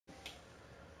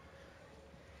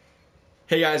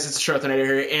Hey guys, it's Shorthinator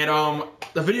here, and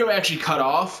the video actually cut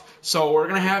off, so we're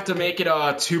gonna have to make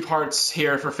it two parts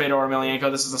here for Fedor Emelianenko.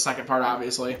 This is the second part,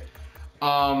 obviously.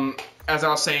 As I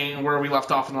was saying, where we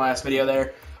left off in the last video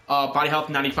there, body health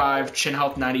 95, chin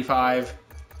health 95.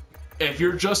 If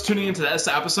you're just tuning into this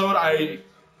episode, I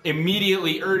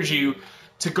immediately urge you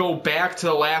to go back to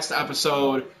the last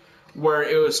episode where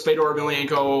it was Fedor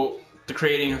Emelianenko, the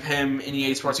creating of him in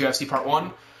EA Sports UFC Part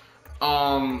 1.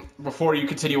 Before you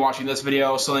continue watching this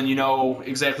video, so then you know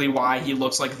exactly why he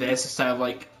looks like this instead of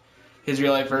like his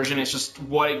real life version. It's just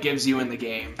what it gives you in the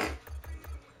game.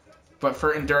 But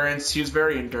for endurance, he was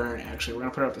very endurant actually. We're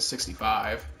gonna put it up to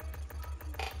 65.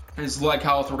 And his leg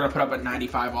health, we're gonna put up at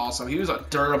 95 also. He was a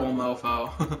durable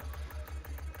mofo.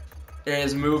 And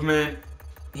his movement,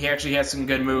 he actually had some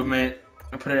good movement.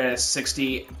 I put it at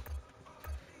 60.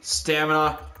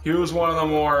 Stamina, he was one of the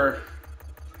more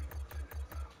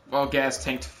gas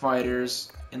tanked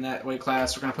fighters in that weight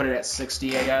class. We're gonna put it at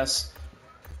 60, I guess.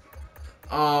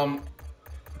 Ground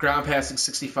passing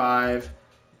 65,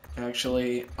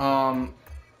 actually.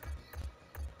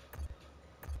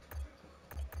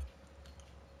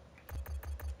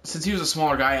 Since he was a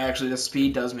smaller guy, actually, the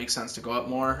speed does make sense to go up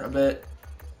more a bit.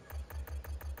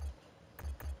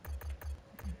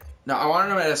 Now, I want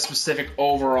to know at a specific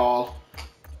overall.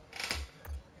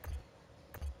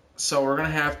 So we're going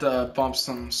to have to bump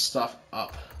some stuff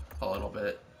up a little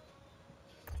bit.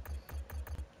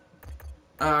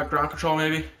 Ground control,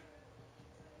 maybe?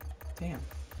 Damn.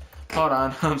 Hold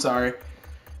on. I'm sorry.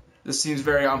 This seems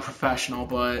very unprofessional,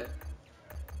 but...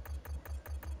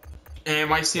 And it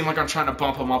might seem like I'm trying to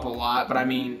bump him up a lot, but I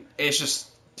mean, it's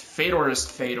just... Fedor is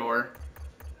Fedor.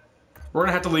 We're going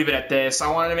to have to leave it at this.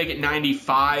 I wanted to make it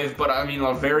 95, but I mean,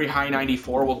 a very high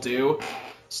 94 will do.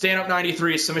 Stand-up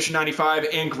 93, submission 95,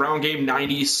 and ground game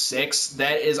 96.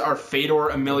 That is our Fedor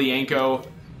Emelianenko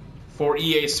for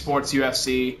EA Sports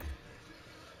UFC.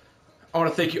 I want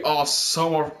to thank you all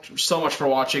so much for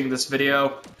watching this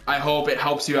video. I hope it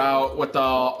helps you out with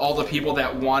all the people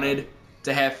that wanted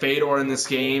to have Fedor in this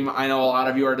game. I know a lot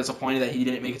of you are disappointed that he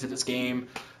didn't make it to this game.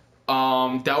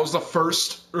 That was the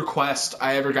first request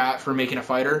I ever got for making a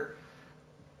fighter.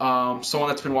 Someone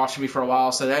that's been watching me for a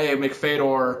while said, hey, make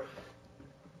Fedor.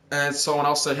 And someone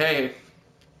else said, hey,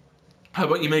 how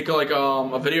about you make like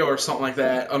a video or something like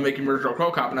that of making Murder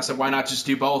Crow Cop? And I said, why not just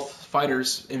do both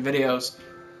fighters in videos?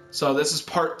 So this is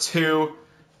part 2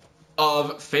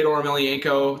 of Fedor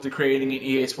Emelianenko, the creating in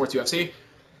EA Sports UFC.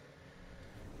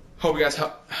 Hope you guys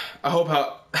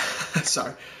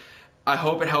sorry. I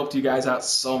hope it helped you guys out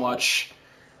so much.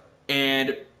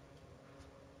 And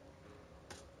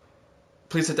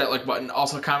please hit that like button.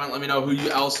 Also comment, let me know who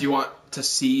else you want to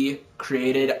see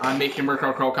created. I'm making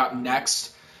Murder Crow Cop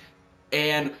next.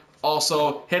 And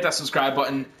also hit that subscribe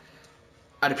button.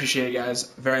 I'd appreciate it, guys,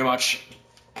 very much.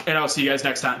 And I'll see you guys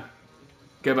next time.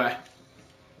 Goodbye.